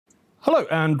Hello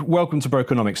and welcome to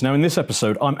Brokenomics. Now in this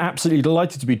episode, I'm absolutely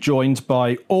delighted to be joined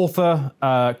by author,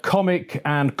 comic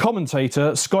and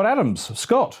commentator Scott Adams.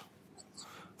 Scott,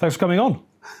 thanks for coming on.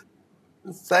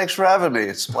 Thanks for having me.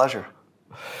 It's a pleasure.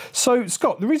 So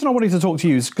Scott, the reason I wanted to talk to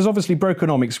you is because obviously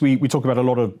Brokenomics, we talk about a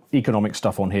lot of economic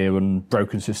stuff on here and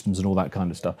broken systems and all that kind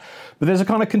of stuff. But there's a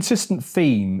kind of consistent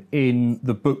theme in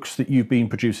the books that you've been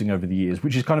producing over the years,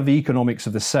 which is kind of the economics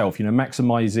of the self, you know,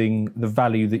 maximizing the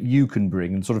value that you can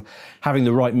bring and sort of having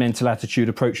the right mental attitude,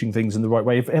 approaching things in the right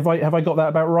way. Have I got that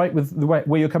about right with the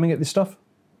way you're coming at this stuff?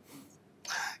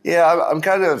 Yeah, I'm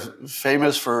kind of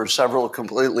famous for several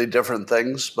completely different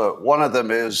things, but one of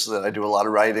them is that I do a lot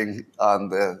of writing on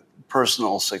the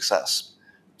personal success.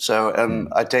 So,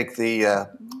 and I take the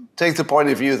point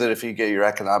of view that if you get your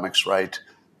economics right,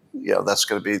 you know, that's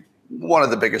going to be one of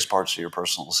the biggest parts of your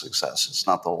personal success. It's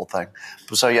not the whole thing.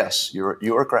 So yes, you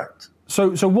are correct.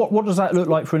 So what does that look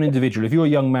like for an individual? If you're a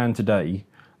young man today,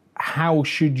 how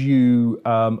should you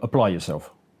apply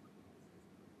yourself?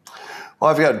 Well,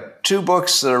 I've got two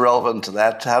books that are relevant to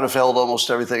that: How to Fail at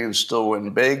Almost Everything and Still Win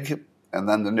Big, and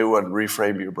then the new one,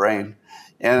 Reframe Your Brain.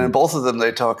 And in both of them,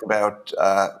 they talk about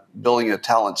building a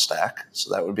talent stack.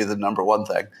 So that would be the number one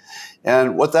thing.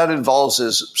 And what that involves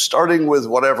is starting with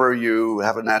whatever you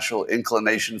have a natural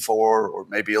inclination for, or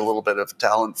maybe a little bit of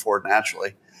talent for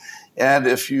naturally. And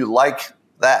if you like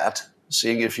that,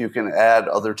 seeing if you can add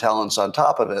other talents on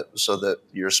top of it so that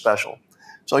you're special.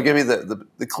 So I'll give you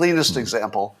the cleanest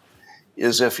example.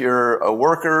 Is if you're a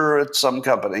worker at some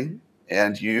company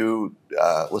and you,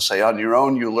 let's say on your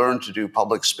own, you learn to do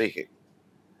public speaking.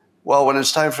 Well, when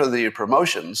it's time for the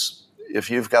promotions, if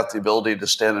you've got the ability to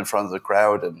stand in front of the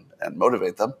crowd and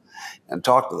motivate them and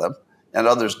talk to them, and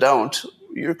others don't,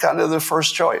 you're kind of the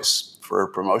first choice for a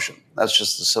promotion. That's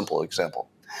just a simple example.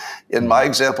 In my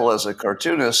example as a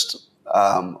cartoonist,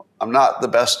 I'm not the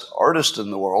best artist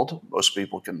in the world. Most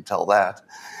people can tell that.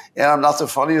 And I'm not the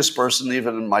funniest person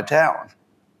even in my town.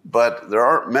 But there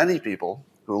aren't many people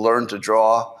who learn to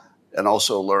draw and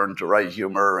also learn to write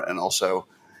humor and also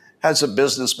had some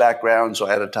business background, so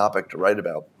I had a topic to write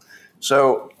about.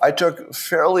 So I took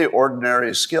fairly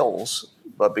ordinary skills,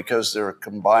 but because they're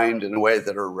combined in a way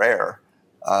that are rare,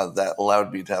 that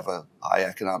allowed me to have a high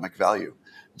economic value.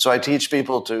 So I teach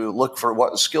people to look for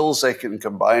what skills they can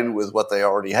combine with what they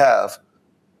already have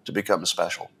to become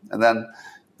special. And then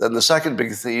the second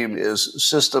big theme is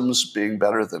systems being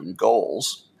better than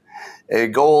goals. A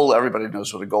goal, everybody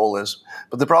knows what a goal is.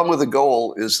 But the problem with a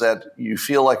goal is that you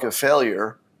feel like a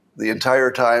failure the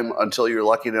entire time until you're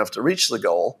lucky enough to reach the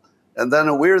goal. And then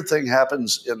a weird thing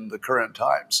happens in the current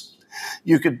times.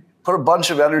 You could put a bunch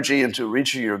of energy into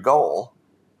reaching your goal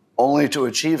only to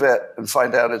achieve it and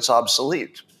find out it's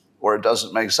obsolete or it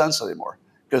doesn't make sense anymore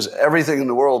because everything in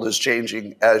the world is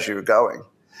changing as you're going.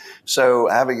 So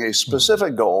having a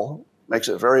specific goal makes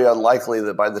it very unlikely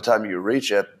that by the time you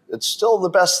reach it, it's still the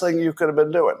best thing you could have been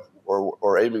doing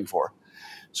or aiming for.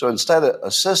 So instead,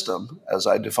 a system, as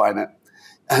I define it,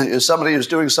 is somebody who's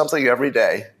doing something every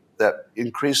day that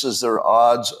increases their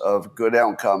odds of good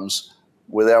outcomes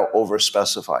without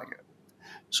over-specifying it.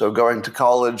 So going to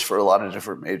college for a lot of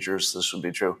different majors, this would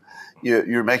be true.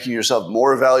 You're making yourself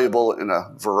more valuable in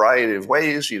a variety of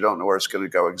ways. You don't know where it's going to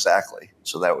go exactly.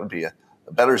 So that would be a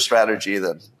better strategy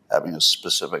than having a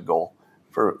specific goal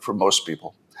for most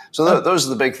people. So those are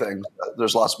the big things.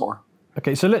 There's lots more.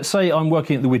 Okay, so let's say I'm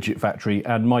working at the widget factory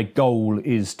and my goal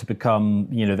is to become,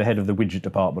 you know, the head of the widget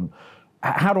department.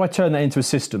 How do I turn that into a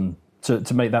system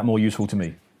to make that more useful to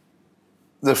me?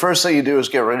 The first thing you do is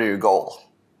get rid of your goal,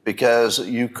 because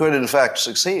you could in fact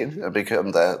succeed and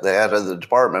become the head of the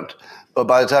department. But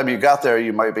by the time you got there,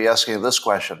 you might be asking this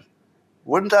question: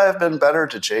 wouldn't I have been better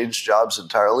to change jobs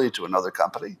entirely to another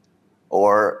company?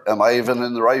 Or am I even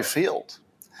in the right field?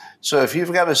 So if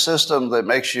you've got a system that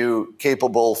makes you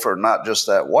capable for not just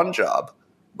that one job,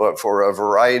 but for a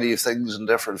variety of things in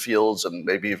different fields and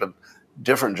maybe even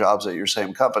different jobs at your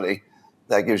same company,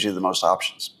 that gives you the most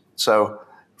options. So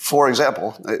for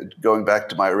example, going back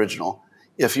to my original,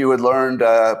 if you had learned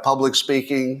public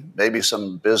speaking, maybe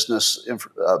some business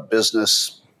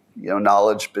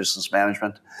knowledge, business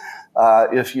management,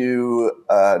 if you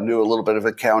knew a little bit of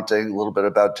accounting, a little bit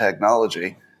about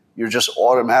technology, you're just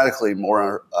automatically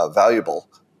more valuable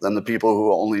than the people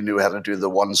who only knew how to do the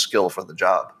one skill for the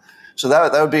job. So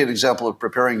that would be an example of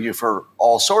preparing you for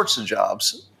all sorts of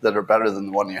jobs that are better than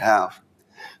the one you have.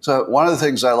 So one of the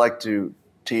things I like to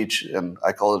teach, and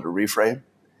I call it a reframe,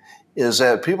 is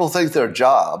that people think their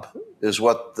job is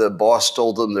what the boss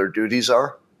told them their duties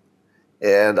are.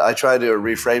 And I try to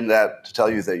reframe that to tell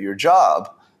you that your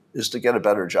job is to get a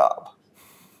better job.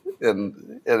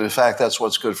 And in fact, that's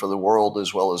what's good for the world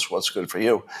as well as what's good for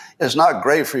you. It's not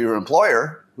great for your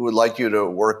employer, who would like you to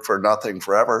work for nothing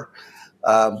forever,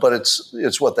 but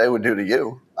it's what they would do to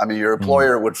you. I mean, your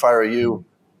employer would fire you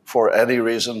for any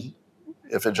reason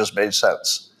if it just made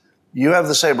sense. You have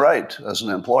the same right as an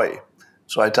employee.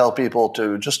 So I tell people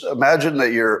to just imagine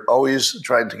that you're always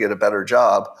trying to get a better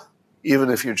job, even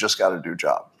if you just got a new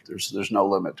job. There's no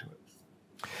limit to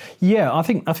it. Yeah, I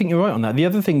think you're right on that. The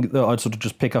other thing that I'd sort of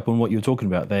just pick up on what you were talking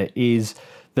about there is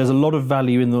there's a lot of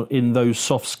value in those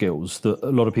soft skills that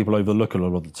a lot of people overlook a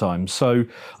lot of the time. So,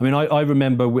 I mean, I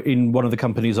remember in one of the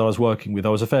companies I was working with, I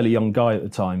was a fairly young guy at the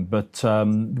time, but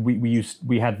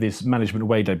we had this management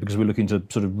away day because we were looking to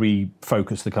sort of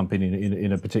refocus the company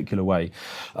in a particular way.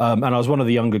 And I was one of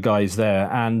the younger guys there.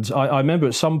 And I remember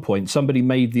at some point somebody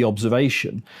made the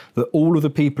observation that all of the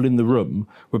people in the room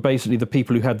were basically the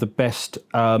people who had the best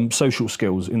social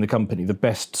skills in the company, the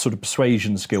best sort of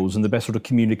persuasion skills and the best sort of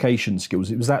communication skills.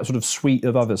 It was that sort of suite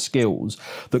of other skills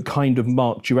that kind of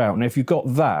marked you out. And if you've got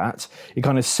that, it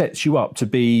kind of sets you up to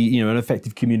be, an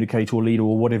effective communicator or leader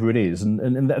or whatever it is.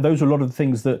 And those are a lot of the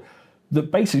things that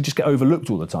basically just get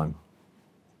overlooked all the time.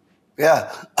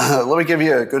 Yeah. Let me give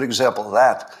you a good example of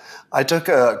that. I took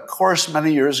a course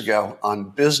many years ago on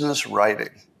business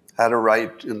writing, how to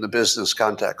write in the business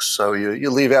context. So you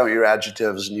leave out your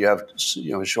adjectives and you have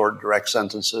short, direct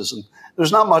sentences. And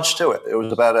there's not much to it. It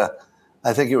was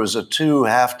I think it was a 2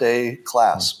 half-day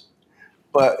class,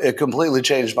 but it completely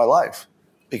changed my life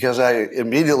because I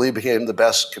immediately became the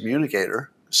best communicator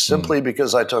simply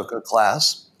because I took a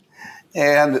class.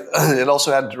 And it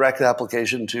also had direct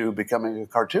application to becoming a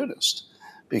cartoonist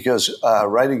because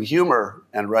writing humor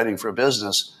and writing for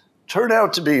business turned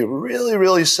out to be really,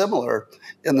 really similar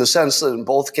in the sense that in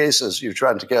both cases, you're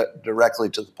trying to get directly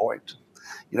to the point.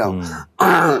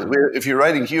 If you're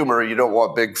writing humor, you don't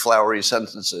want big flowery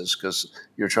sentences because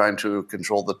you're trying to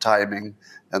control the timing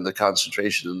and the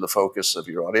concentration and the focus of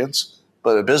your audience.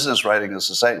 But business writing is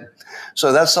the same.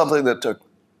 So that's something that took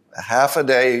half a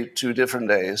day, 2 different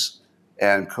days,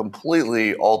 and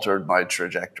completely altered my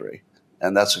trajectory.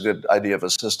 And that's a good idea of a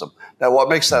system. Now, what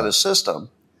makes that a system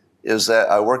is that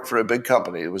I worked for a big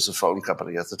company. It was a phone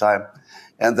company at the time.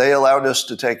 And they allowed us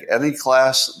to take any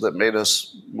class that made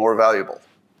us more valuable.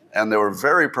 And they were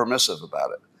very permissive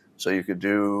about it. So you could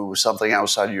do something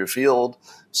outside your field,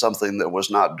 something that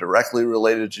was not directly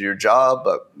related to your job,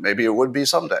 but maybe it would be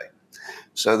someday.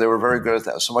 So they were very good at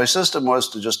that. So my system was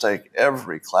to just take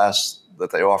every class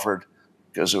that they offered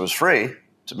because it was free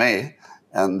to me.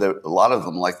 And a lot of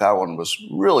them, like that one, was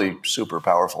really super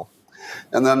powerful.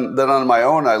 And then on my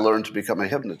own, I learned to become a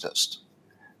hypnotist.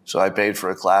 So I paid for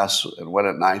a class and went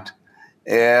at night.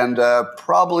 And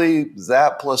probably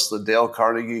that plus the Dale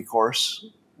Carnegie course,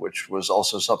 which was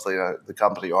also something the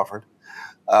company offered,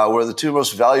 were the 2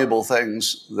 most valuable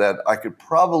things that I could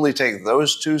probably take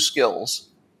those 2 skills.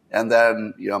 And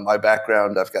then, my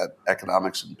background, I've got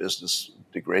economics and business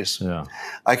degrees. Yeah.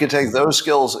 I could take those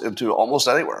skills into almost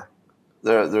anywhere.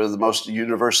 They're the most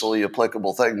universally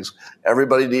applicable things.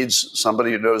 Everybody needs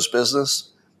somebody who knows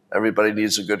business. Everybody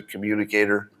needs a good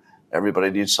communicator. Everybody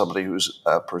needs somebody who's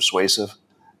persuasive,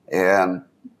 and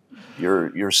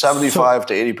you're 75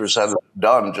 to 80%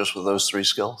 done just with those 3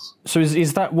 skills. So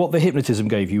is that what the hypnotism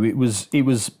gave you? It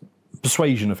was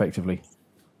persuasion, effectively.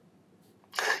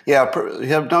 Yeah,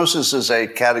 hypnosis is a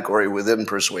category within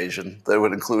persuasion that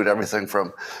would include everything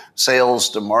from sales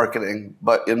to marketing.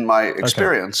 But in my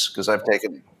experience, because I've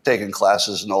taken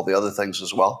classes and all the other things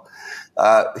as well,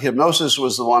 hypnosis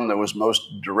was the one that was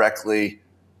most directly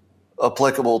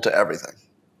applicable to everything.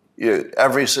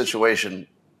 Every situation,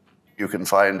 you can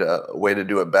find a way to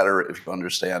do it better if you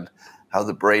understand how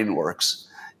the brain works.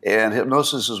 And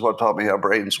hypnosis is what taught me how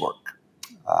brains work.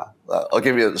 I'll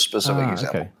give you a specific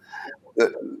example. Okay.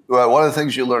 One of the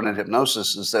things you learn in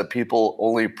hypnosis is that people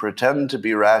only pretend to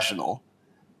be rational,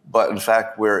 but in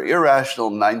fact, we're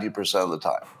irrational 90% of the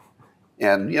time.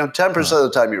 And 10% of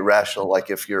the time you're rational, like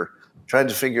if you're trying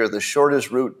to figure the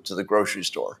shortest route to the grocery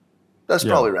store. That's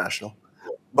probably rational.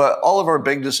 But all of our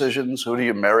big decisions, who do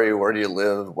you marry, where do you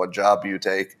live, what job do you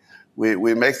take, we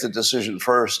make the decision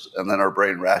first, and then our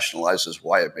brain rationalizes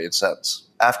why it made sense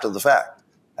after the fact,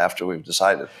 after we've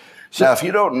decided. Now, if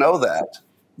you don't know that,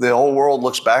 the whole world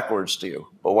looks backwards to you.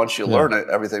 But once you learn it,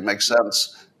 everything makes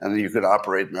sense, and then you can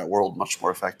operate in that world much more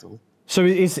effectively. So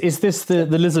is this the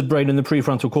lizard brain and the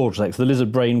prefrontal cortex? The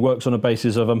lizard brain works on a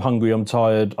basis of I'm hungry, I'm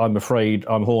tired, I'm afraid,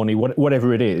 I'm horny,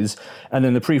 whatever it is. And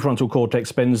then the prefrontal cortex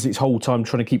spends its whole time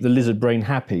trying to keep the lizard brain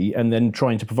happy and then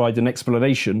trying to provide an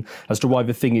explanation as to why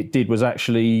the thing it did was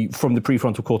actually from the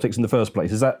prefrontal cortex in the first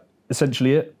place. Is that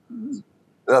essentially it?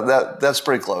 That's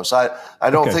pretty close. I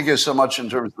don't think it's so much in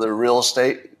terms of the real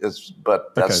estate,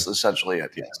 but that's essentially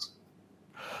it, yes.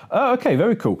 Okay,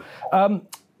 very cool.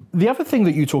 The other thing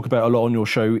that you talk about a lot on your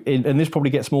show, and this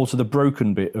probably gets more to the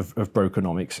broken bit of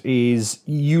Brokenomics, is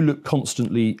you look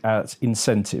constantly at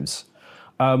incentives.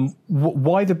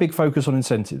 Why the big focus on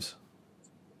incentives?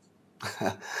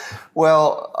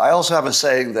 Well, I also have a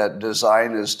saying that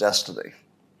design is destiny.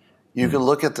 You can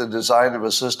look at the design of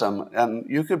a system and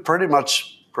you could pretty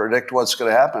much predict what's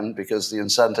going to happen because the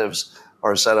incentives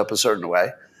are set up a certain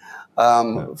way.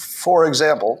 For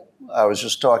example, I was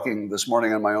just talking this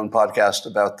morning on my own podcast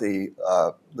about the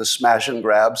smash and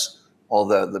grabs, all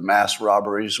the mass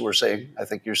robberies we're seeing. I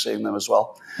think you're seeing them as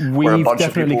well. We've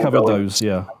definitely covered those,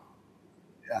 yeah.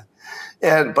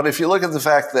 But if you look at the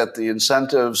fact that the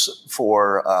incentives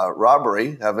for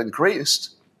robbery have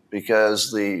increased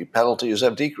because the penalties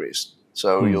have decreased.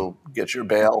 So you'll get your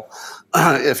bail.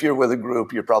 If you're with a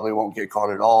group, you probably won't get caught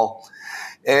at all.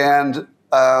 And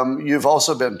you've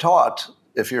also been taught,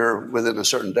 if you're within a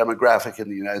certain demographic in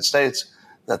the United States,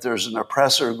 that there's an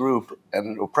oppressor group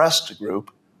and an oppressed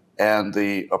group, and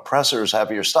the oppressors have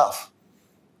your stuff.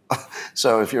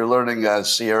 So if you're learning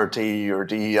CRT or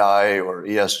DEI or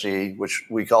ESG, which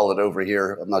we call it over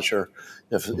here, I'm not sure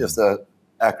if the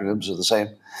acronyms are the same,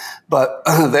 but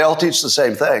they all teach the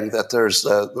same thing, that there's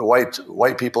the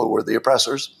white people who were the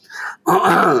oppressors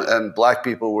and black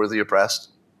people were the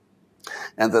oppressed,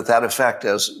 and that effect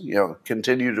has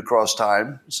continued across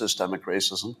time, systemic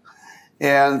racism,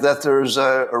 and that there's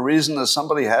a reason that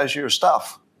somebody has your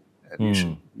stuff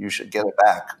and you should get it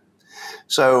back.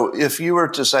 So if you were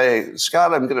to say,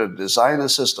 Scott, I'm going to design a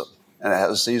system and it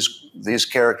has these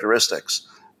characteristics,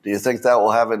 do you think that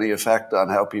will have any effect on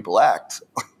how people act?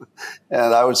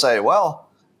 And I would say, well,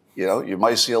 you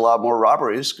might see a lot more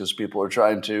robberies because people are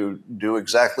trying to do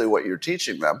exactly what you're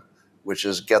teaching them, which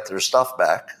is get their stuff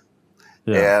back.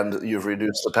 Yeah. And you've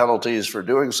reduced the penalties for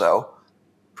doing so.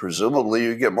 Presumably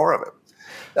you get more of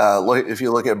it. If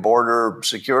you look at border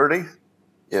security,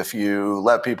 if you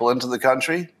let people into the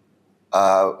country,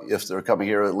 if they're coming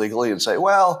here illegally, and say,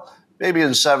 well, maybe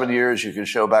in 7 years you can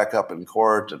show back up in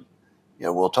court and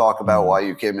we'll talk about why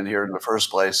you came in here in the first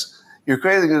place. You're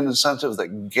creating an incentive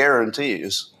that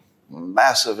guarantees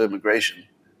massive immigration.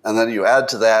 And then you add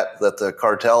to that the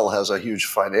cartel has a huge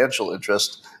financial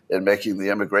interest in making the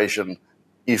immigration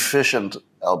efficient,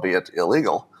 albeit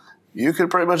illegal. You can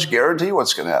pretty much guarantee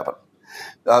what's going to happen.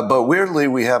 But weirdly,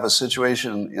 we have a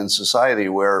situation in society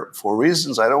where, for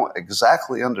reasons I don't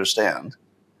exactly understand,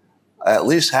 at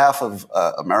least half of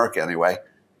America anyway,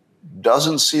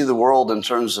 doesn't see the world in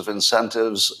terms of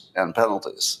incentives and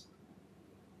penalties.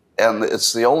 And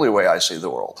it's the only way I see the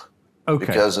world. Okay.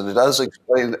 Because it does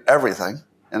explain everything.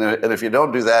 And if you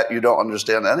don't do that, you don't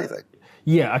understand anything.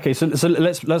 Yeah. Okay. So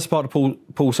let's start to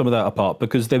pull some of that apart,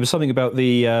 because there was something about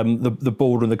the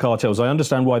border and the cartels. I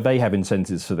understand why they have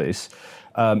incentives for this.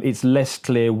 It's less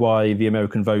clear why the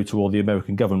American voter or the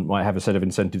American government might have a set of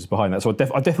incentives behind that. So I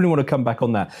definitely want to come back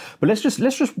on that. But let's just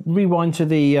rewind to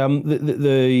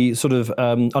the sort of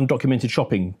undocumented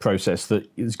shopping process that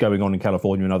is going on in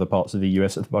California and other parts of the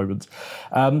US at the moment.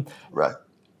 Right.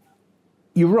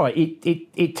 You're right.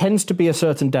 It tends to be a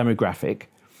certain demographic,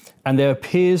 and there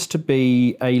appears to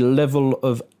be a level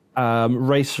of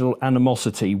racial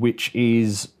animosity, which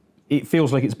is, it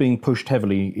feels like it's being pushed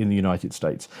heavily in the United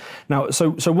States. Now,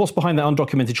 so what's behind that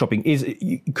undocumented shopping?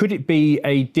 Could it be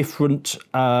a different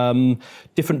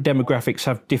demographics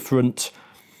have different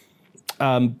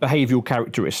behavioural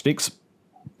characteristics?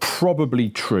 Probably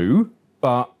true,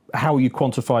 but how you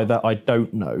quantify that, I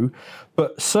don't know.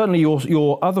 But certainly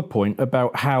your other point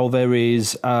about how there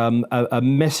is a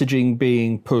messaging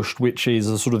being pushed, which is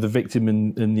a sort of the victim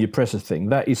and the oppressor thing,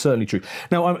 that is certainly true.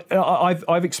 Now,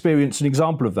 I've experienced an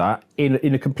example of that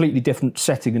in a completely different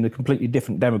setting, in a completely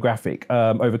different demographic,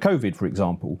 over COVID, for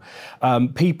example.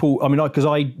 People, I mean, because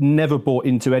I never bought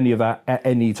into any of that at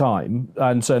any time,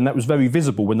 and that was very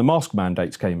visible when the mask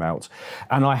mandates came out.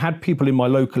 And I had people in my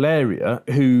local area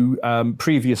who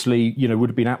previously, would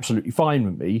have been absolutely fine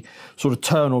with me, sort of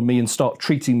turn on me and start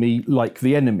treating me like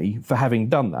the enemy for having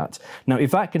done that. Now,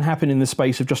 if that can happen in the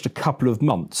space of just a couple of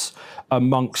months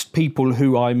amongst people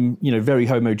who I'm, very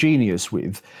homogeneous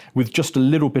with just a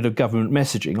little bit of government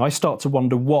messaging, I start to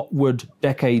wonder what would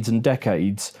decades and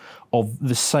decades of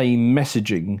the same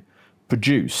messaging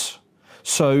produce.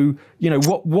 So,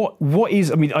 what is,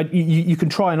 I mean, you can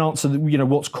try and answer,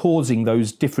 what's causing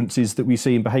those differences that we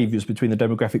see in behaviours between the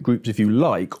demographic groups, if you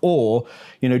like, or,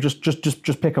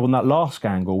 just pick up on that last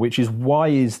angle, which is, why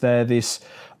is there this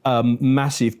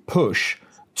massive push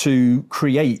to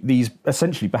create these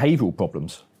essentially behavioural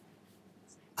problems?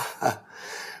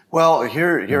 Well,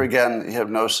 here again,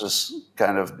 hypnosis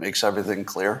kind of makes everything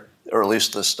clear, or at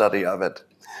least the study of it.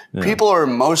 Yeah. People are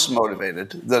most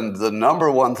motivated. The number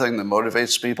one thing that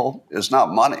motivates people is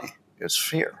not money, it's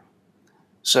fear.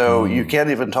 So you can't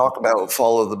even talk about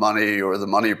follow the money or the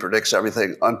money predicts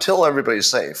everything until everybody's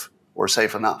safe or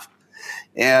safe enough.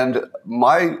 And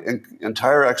my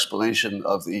entire explanation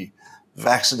of the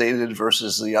vaccinated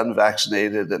versus the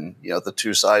unvaccinated and the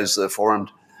two sides that formed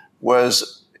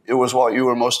was what you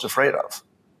were most afraid of.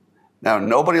 Now,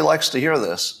 nobody likes to hear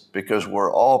this because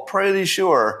we're all pretty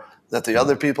sure that the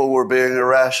other people were being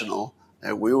irrational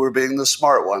and we were being the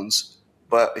smart ones,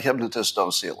 but hypnotists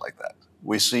don't see it like that.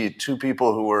 We see two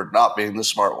people who were not being the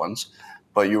smart ones,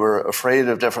 but you were afraid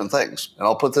of different things. And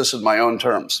I'll put this in my own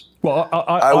terms. Well,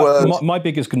 my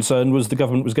biggest concern was the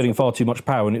government was getting far too much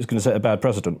power and it was going to set a bad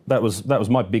precedent. That was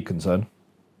my big concern.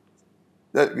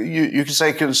 You could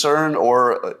say concern,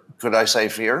 or could I say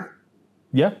fear?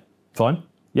 Yeah, fine.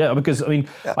 Yeah, because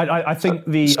I think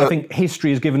I think history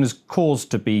has given us cause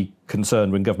to be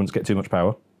concerned when governments get too much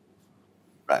power.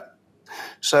 Right.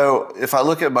 So if I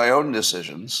look at my own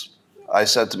decisions, I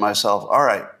said to myself, all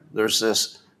right, there's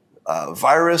this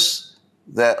virus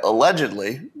that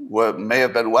allegedly may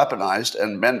have been weaponized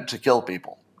and meant to kill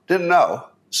people. Didn't know,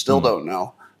 still don't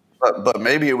know. But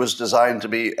maybe it was designed to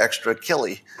be extra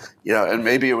killy, and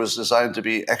maybe it was designed to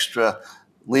be extra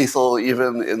lethal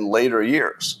even in later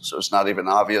years. So it's not even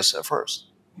obvious at first.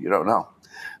 You don't know.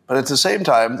 But at the same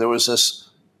time, there was this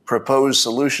proposed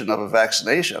solution of a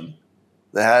vaccination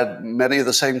that had many of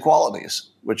the same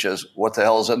qualities, which is what the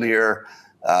hell's in here?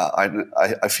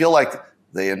 I feel like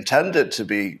they intend it to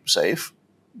be safe,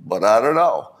 but I don't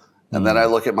know. And then I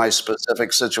look at my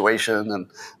specific situation,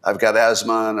 and I've got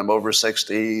asthma, and I'm over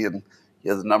 60, and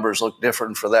the numbers look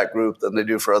different for that group than they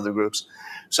do for other groups.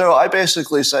 So I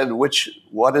basically said,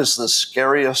 what is the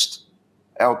scariest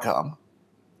outcome?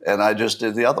 And I just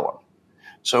did the other one.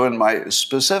 So in my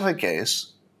specific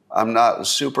case, I'm not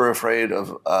super afraid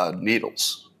of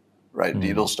needles, right?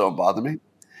 Needles don't bother me.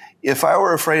 If I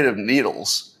were afraid of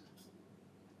needles,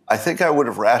 I think I would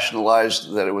have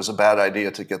rationalized that it was a bad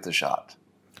idea to get the shot.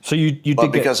 So you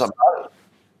did because I'm not.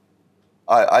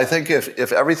 I think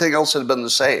if everything else had been the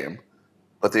same,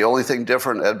 but the only thing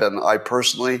different had been I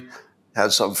personally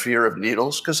had some fear of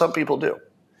needles, because some people do.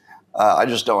 I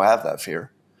just don't have that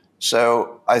fear.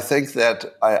 So I think that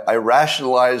I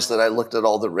rationalized that I looked at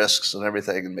all the risks and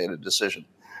everything and made a decision.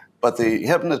 But the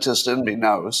hypnotist in me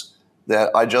knows that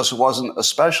I just wasn't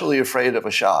especially afraid of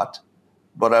a shot,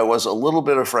 but I was a little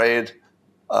bit afraid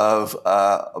of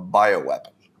a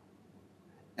bioweapon.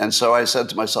 And so I said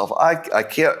to myself, I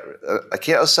can't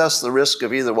assess the risk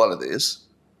of either one of these.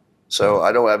 So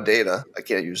I don't have data. I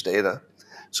can't use data.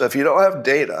 So if you don't have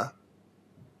data,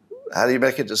 how do you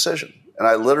make a decision? And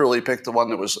I literally picked the one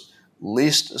that was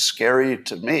least scary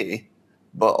to me,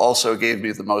 but also gave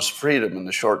me the most freedom in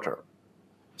the short term.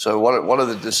 So one of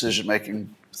the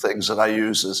decision-making things that I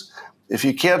use is, if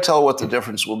you can't tell what the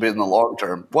difference will be in the long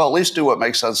term, well, at least do what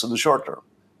makes sense in the short term,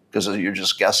 because you're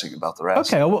just guessing about the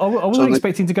rest. Okay, I wasn't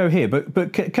expecting to go here,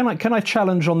 but can I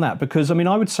challenge on that? Because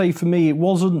I would say for me it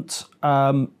wasn't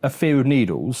a fear of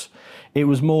needles; it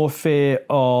was more fear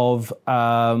of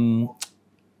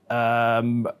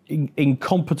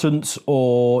incompetence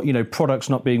or products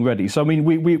not being ready. So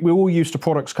we're all used to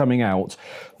products coming out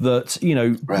that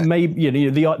right. maybe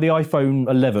the iPhone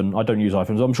 11. I don't use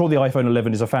iPhones. I'm sure the iPhone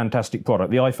 11 is a fantastic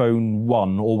product. The iPhone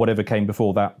 1 or whatever came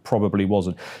before that probably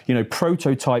wasn't.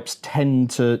 Prototypes tend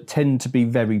to be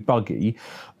very buggy.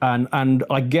 And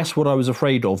I guess what I was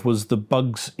afraid of was the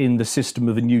bugs in the system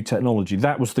of the new technology.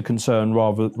 That was the concern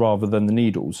rather than the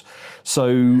needles.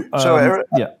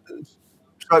 Yeah.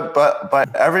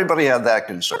 But everybody had that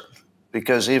concern,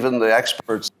 because even the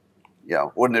experts,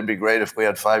 wouldn't it be great if we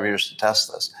had 5 years to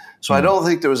test this? So I don't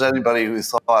think there was anybody who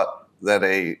thought that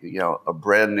a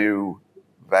brand new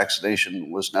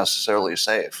vaccination was necessarily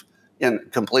safe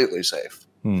and completely safe.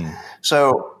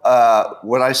 So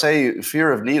when I say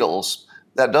fear of needles,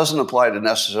 that doesn't apply to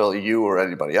necessarily you or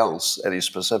anybody else, any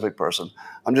specific person.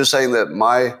 I'm just saying that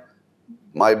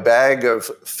my bag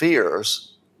of fears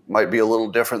might be a little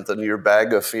different than your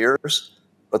bag of fears,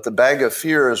 but the bag of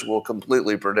fears will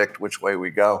completely predict which way we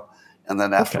go, and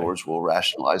then afterwards we'll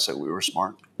rationalize that we were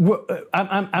smart. Well,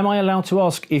 am I allowed to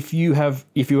ask if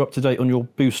you're up to date on your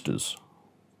boosters?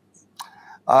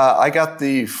 I got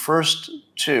the first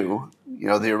two,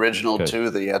 the original two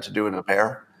that you had to do in a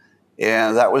pair,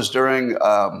 and that was during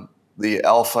the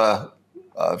Alpha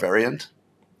variant.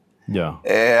 Yeah,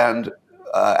 and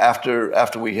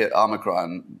after we hit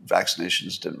Omicron,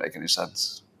 vaccinations didn't make any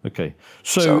sense. Okay,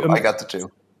 so I got the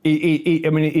two. I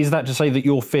mean, is that to say that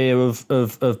your fear of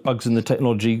bugs in the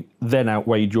technology then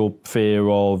outweighed your fear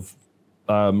of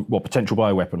potential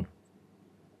bioweapon?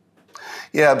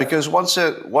 Yeah, because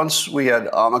once we had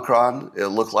Omicron, it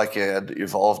looked like it had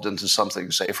evolved into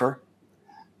something safer.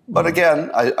 But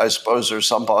again, I suppose there's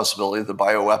some possibility the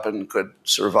bioweapon could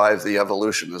survive the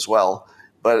evolution as well.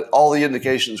 But all the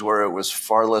indications were it was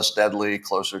far less deadly,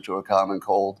 closer to a common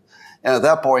cold. And at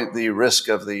that point, the risk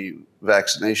of the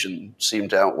vaccination seemed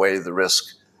to outweigh the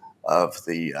risk of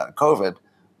the COVID.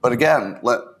 But again,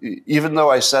 even though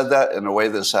I said that in a way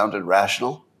that sounded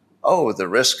rational, oh, the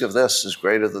risk of this is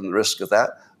greater than the risk of that,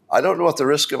 I don't know what the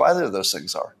risk of either of those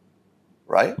things are,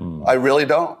 right? I really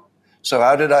don't. So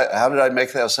how did I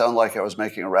make that sound like I was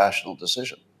making a rational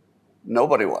decision?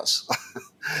 Nobody was.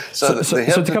 So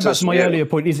to come back to my earlier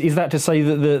point, is that to say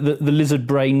that the lizard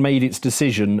brain made its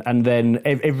decision, and then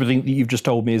everything that you've just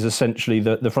told me is essentially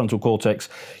the frontal cortex,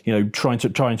 trying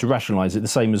to rationalise it, the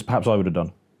same as perhaps I would have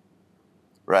done?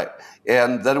 Right.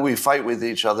 And then we fight with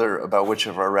each other about which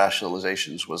of our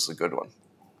rationalizations was the good one.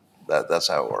 That's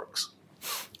how it works.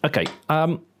 Okay.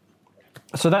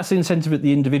 So that's the incentive at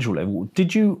the individual level.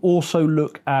 Did you also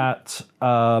look at,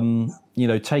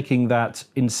 taking that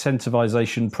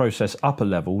incentivization process up a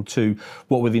level to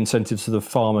what were the incentives for the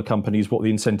pharma companies, what were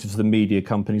the incentives for the media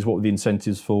companies, what were the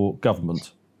incentives for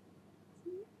government?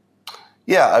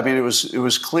 Yeah, I mean, it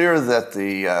was clear that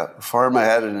the pharma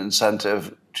had an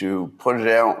incentive to put it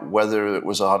out whether it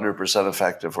was 100%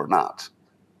 effective or not.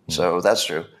 So that's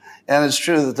true. And it's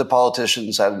true that the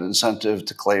politicians had an incentive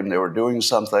to claim they were doing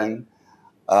something.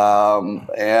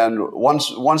 And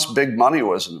once big money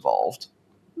was involved,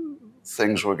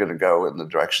 things were going to go in the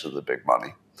direction of the big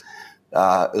money.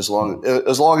 As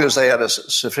long as they had us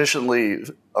sufficiently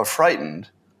frightened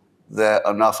that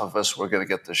enough of us were going to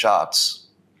get the shots,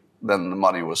 then the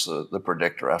money was the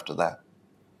predictor after that.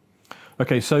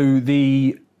 Okay, so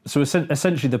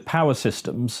essentially the power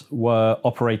systems were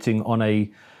operating on a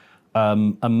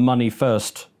money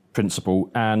first principle,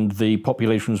 and the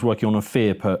population was working on a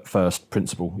fear first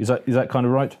principle. Is that kind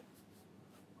of right?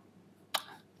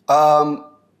 I'm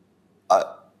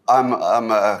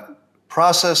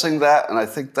processing that, and I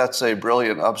think that's a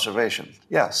brilliant observation.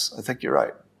 Yes, I think you're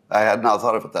right. I had not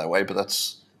thought of it that way, but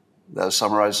that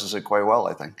summarizes it quite well,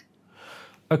 I think.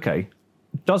 Okay.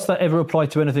 Does that ever apply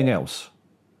to anything else?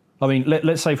 I mean,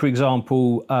 let's say, for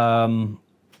example,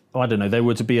 I don't know, there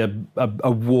were to be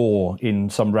a war in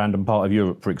some random part of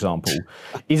Europe, for example.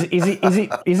 Is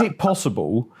it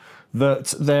possible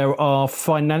that there are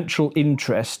financial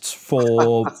interests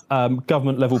for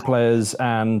government level players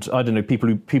and, I don't know, people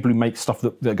who make stuff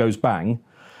that goes bang,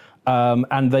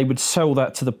 and they would sell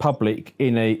that to the public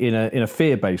in a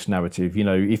fear-based narrative?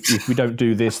 If we don't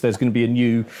do this, there's going to be a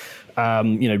new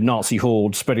Nazi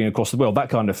horde spreading across the world, that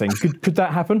kind of thing. Could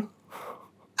that happen?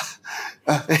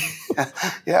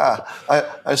 Yeah,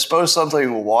 I suppose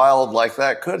something wild like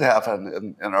that could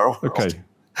happen in our world. Okay.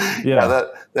 Yeah,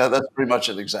 that's pretty much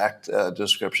an exact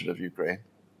description of Ukraine.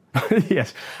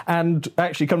 Yes, and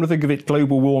actually, come to think of it,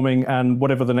 global warming and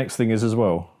whatever the next thing is as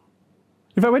well.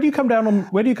 In fact, where do you come down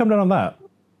on that?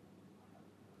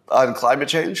 On climate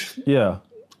change? Yeah.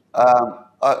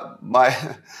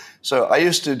 So I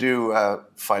used to do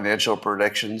financial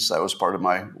predictions. That was part of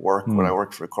my work when I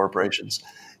worked for corporations.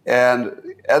 And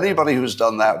anybody who's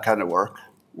done that kind of work,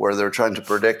 where they're trying to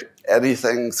predict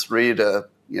anything 3 to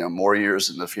more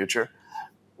years in the future,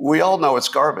 we all know it's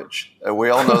garbage. And we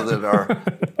all know that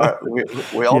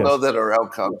know that our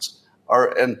outcomes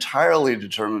are entirely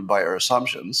determined by our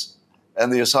assumptions,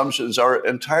 and the assumptions are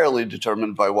entirely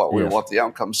determined by what we want the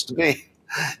outcomes to be.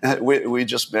 We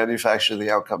just manufacture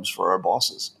the outcomes for our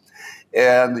bosses.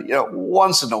 And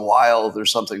once in a while,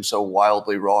 there's something so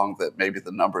wildly wrong that maybe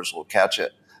the numbers will catch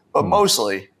it. But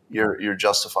mostly, you're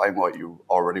justifying what you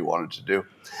already wanted to do.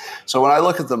 So when I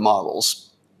look at the models,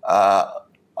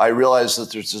 I realize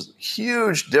that there's a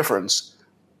huge difference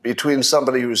between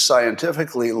somebody who's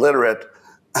scientifically literate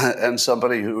and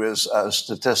somebody who is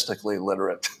statistically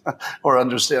literate or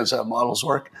understands how models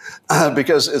work,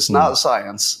 because it's not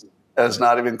science. It's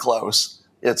not even close.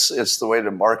 It's the way to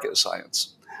market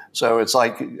science. So it's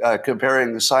like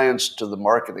comparing science to the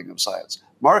marketing of science.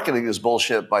 Marketing is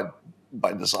bullshit by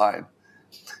design.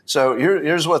 So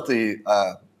here's what the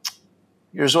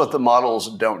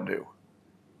models don't do.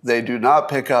 They do not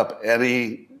pick up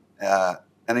any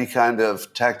kind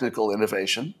of technical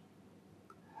innovation,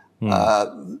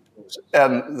 and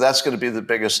that's going to be the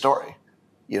biggest story.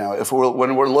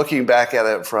 When we're looking back at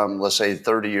it from, let's say,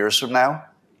 30 years from now,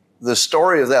 the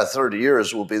story of that 30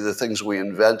 years will be the things we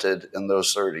invented in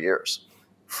those 30 years.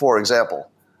 For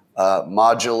example,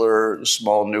 modular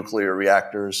small nuclear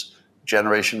reactors,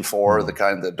 Generation 4, the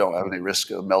kind that don't have any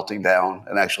risk of melting down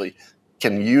and actually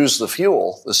can use the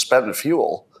fuel, the spent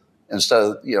fuel, instead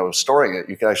of storing it.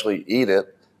 You can actually eat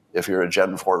it if you're a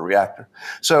Gen 4 reactor.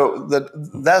 So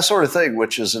that sort of thing,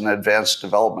 which is an advanced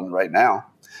development right now.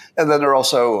 And then there are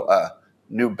also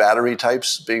new battery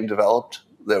types being developed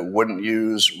that wouldn't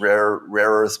use rare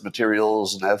earth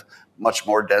materials and have much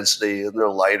more density, and they're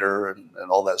lighter and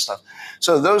all that stuff.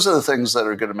 So those are the things that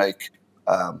are going to make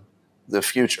the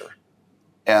future.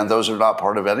 And those are not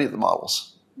part of any of the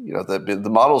models. The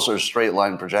models are straight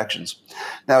line projections.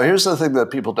 Now, here's the thing that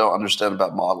people don't understand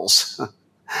about models.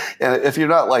 And if you're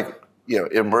not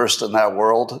immersed in that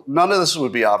world, none of this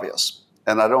would be obvious.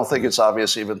 And I don't think it's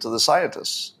obvious even to the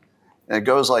scientists. And it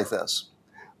goes like this.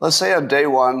 Let's say on day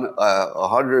one,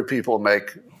 100 people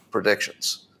make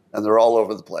predictions, and they're all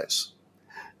over the place.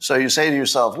 So you say to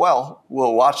yourself, well,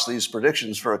 we'll watch these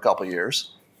predictions for a couple of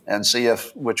years and see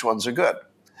which ones are good.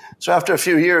 So after a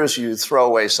few years, you throw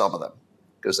away some of them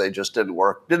because they just didn't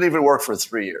work, didn't even work for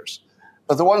 3 years.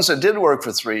 But the ones that did work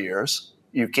for 3 years,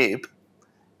 you keep.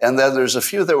 And then there's a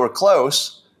few that were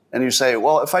close, and you say,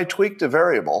 well, if I tweaked a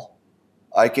variable,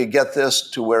 I could get this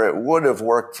to where it would have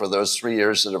worked for those 3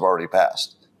 years that have already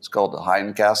passed. It's called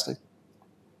hindcasting.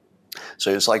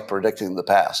 So it's like predicting the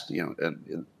past.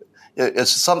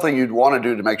 It's something you'd want to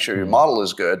do to make sure your model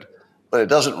is good, but it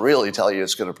doesn't really tell you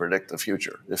it's going to predict the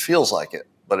future. It feels like it,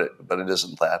 but it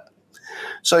isn't that.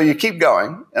 So you keep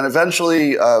going, and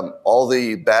eventually all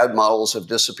the bad models have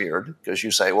disappeared because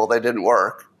you say, well, they didn't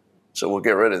work, so we'll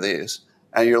get rid of these.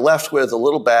 And you're left with a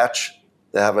little batch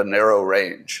that have a narrow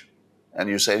range. And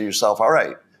you say to yourself, all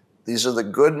right, these are the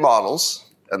good models,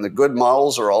 and the good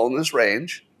models are all in this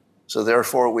range, so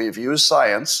therefore we've used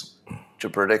science to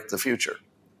predict the future.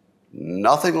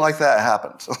 Nothing like that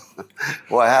happened.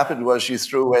 What happened was you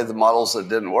threw away the models that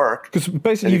didn't work. Because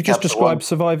basically you've just described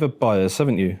survivor bias,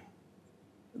 haven't you?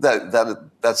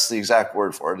 That's the exact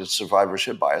word for it. It's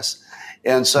survivorship bias.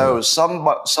 And so some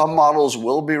models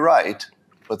will be right,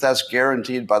 but that's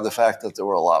guaranteed by the fact that there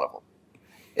were a lot of them.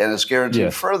 And it's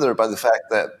guaranteed further by the fact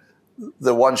that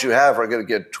the ones you have are going to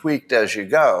get tweaked as you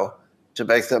go to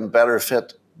make them better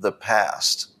fit the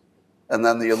past. And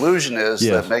then the illusion is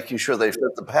that making sure they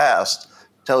fit the past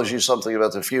tells you something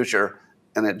about the future,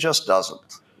 and it just doesn't.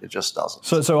 It just doesn't.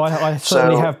 So I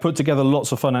certainly have put together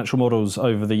lots of financial models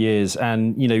over the years,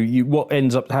 and what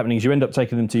ends up happening is you end up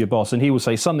taking them to your boss, and he will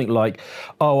say something like,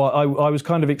 "Oh, I was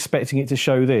kind of expecting it to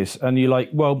show this," and you're like,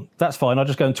 "Well, that's fine. I'll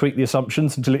just go and tweak the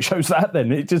assumptions until it shows that.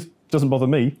 Then it just doesn't bother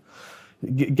me.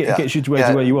 Gets you to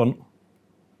where you want."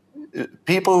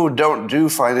 People who don't do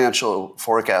financial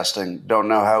forecasting don't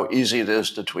know how easy it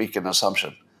is to tweak an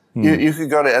assumption. You could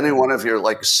go to any one of your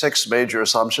 6 major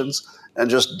assumptions and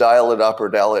just dial it up or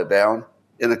dial it down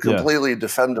in a completely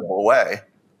defendable way.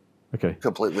 Okay.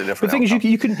 Completely different. The thing is,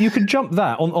 you could jump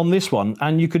that on this one,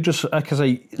 and you could just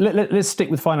say, let's stick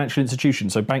with financial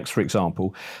institutions. So banks, for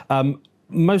example.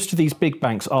 Most of these big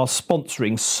banks are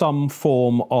sponsoring some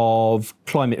form of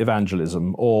climate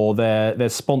evangelism, or they're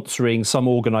sponsoring some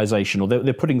organisation, or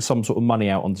they're putting some sort of money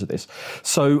out onto this.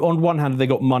 So on one hand, they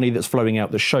got money that's flowing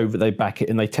out that show that they back it,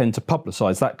 and they tend to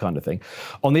publicise that kind of thing.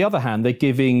 On the other hand, they're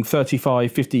giving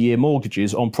 35, 50-year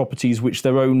mortgages on properties which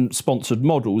their own sponsored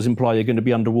models imply are going to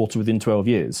be underwater within 12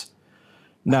 years.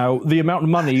 Now, the amount of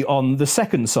money on the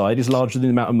second side is larger than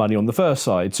the amount of money on the first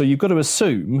side. So you've got to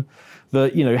assume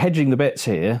that, hedging the bets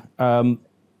here,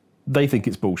 they think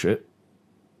it's bullshit.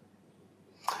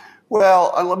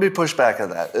 Well, let me push back on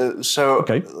that.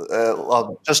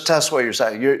 I'll just test what you're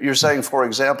saying. You're saying, for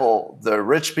example, the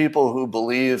rich people who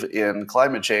believe in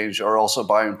climate change are also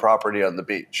buying property on the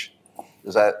beach.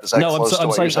 Is that close to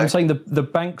what you're saying? I'm saying the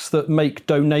banks that make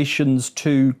donations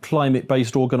to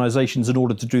climate-based organisations in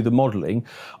order to do the modelling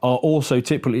are also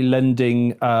typically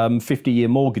lending 50-year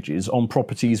mortgages on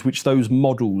properties which those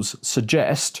models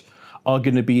suggest are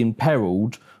going to be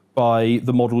imperilled by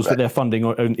the models that they're funding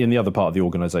in the other part of the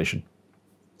organisation.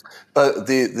 But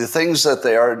the things that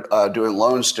they are doing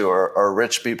loans to are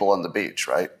rich people on the beach,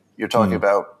 right? You're talking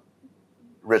about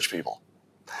rich people.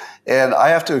 And I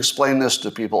have to explain this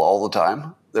to people all the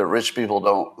time, that rich people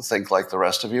don't think like the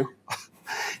rest of you.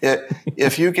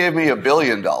 If you gave me $1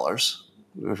 billion,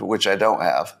 which I don't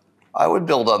have, I would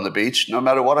build on the beach no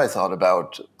matter what I thought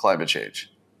about climate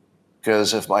change.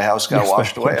 Because if my house got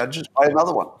washed away, I'd just buy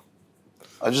another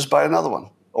one.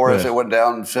 Or if it went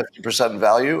down 50% in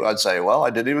value, I'd say, well,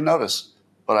 I didn't even notice,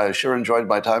 but I sure enjoyed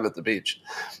my time at the beach.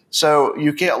 So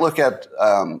you can't look at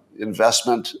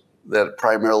investment that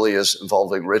primarily is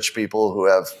involving rich people who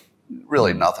have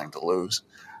really nothing to lose.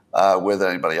 with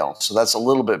anybody else. So that's a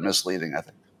little bit misleading, I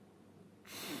think.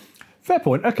 Fair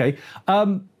point. Okay.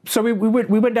 So we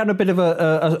went down a bit of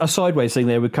a sideways thing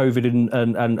there with COVID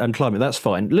and climate. That's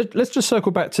fine. Let's just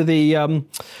circle back to the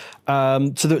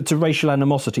to racial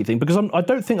animosity thing, because I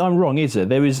don't think I'm wrong, is there?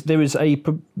 There is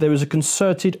a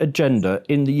concerted agenda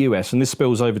in the US, and this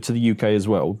spills over to the UK as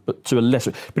well, but to a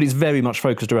lesser. But it's very much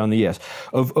focused around the US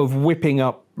of whipping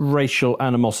up racial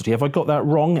animosity. Have I got that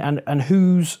wrong? And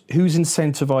who's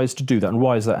incentivized to do that, and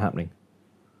why is that happening?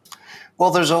 Well,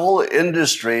 there's a whole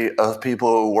industry of people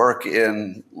who work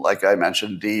in, like I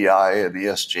mentioned, DEI and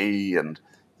ESG, and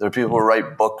there are people who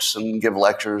write books and give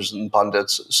lectures and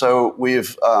pundits. So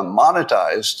we've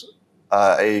monetized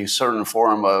a certain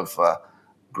form of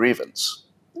grievance,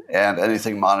 and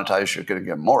anything monetized you're going to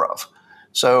get more of.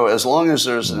 So as long as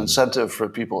there's an incentive for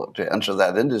people to enter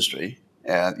that industry,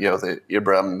 and the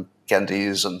Ibram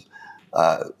Kendis and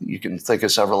you can think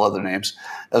of several other names,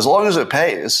 as long as it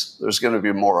pays, there's going to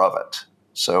be more of it.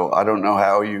 So I don't know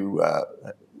how you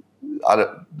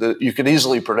can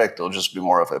easily predict there'll just be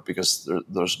more of it because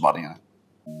there's money in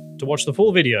it. To watch the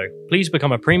full video, please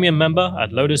become a premium member at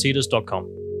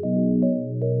lotuseaters.com.